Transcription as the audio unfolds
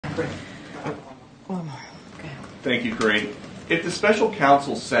One more. Okay. Thank you, Karine. If the special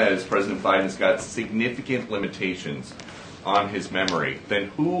counsel says President Biden has got significant limitations on his memory, then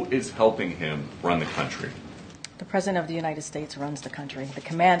who is helping him run the country? The President of the United States runs the country. The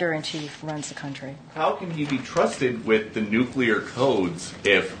Commander-in-Chief runs the country. How can he be trusted with the nuclear codes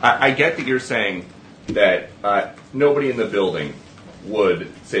if, I get that you're saying that nobody in the building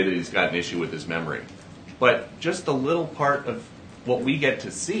would say that he's got an issue with his memory, but just a little part of what we get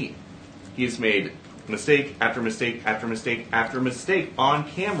to see, he has made mistake after mistake after mistake after mistake on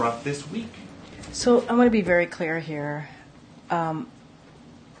camera this week. So I'm going to be very clear here. The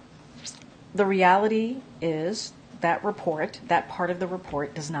reality is that report, that part of the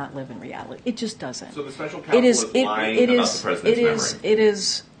report, does not live in reality. It just doesn't. So the special counsel is lying about the president's memory.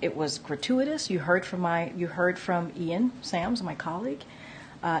 It was gratuitous. You heard from Ian Sams, my colleague.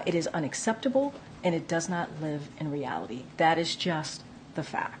 It is unacceptable, and it does not live in reality. That is just the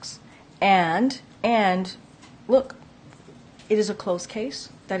facts. And look, it is a closed case.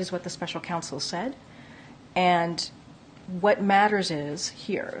 That is what the special counsel said. And what matters is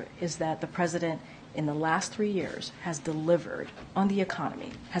that the president in the last 3 years has delivered on the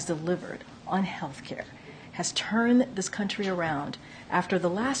economy, has delivered on health care, has turned this country around after the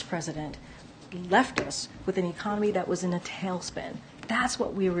last president left us with an economy that was in a tailspin. That's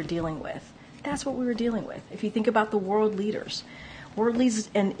what we were dealing with. That's what we were dealing with. If you think about the world leaders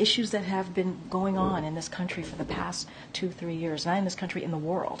and issues that have been going on in this country for the past 2-3 years, not in this country, in the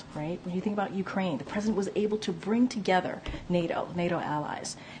world, right? When you think about Ukraine, the president was able to bring together NATO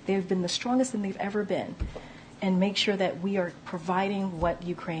allies. They have been the strongest than they've ever been, and make sure that we are providing what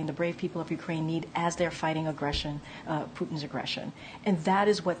Ukraine, the brave people of Ukraine, need as they're fighting aggression, Putin's aggression. And that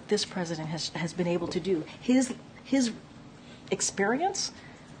is what this president has been able to do. His experience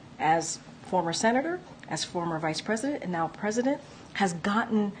as former senator, as former vice president, and now president, has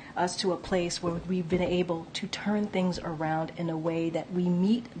gotten us to a place where we've been able to turn things around in a way that we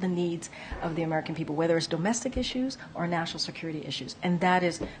meet the needs of the American people, whether it's domestic issues or national security issues. And that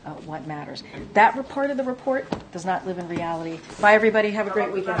is what matters. That part of the report does not live in reality. Bye, everybody. Have a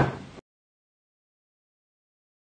great weekend.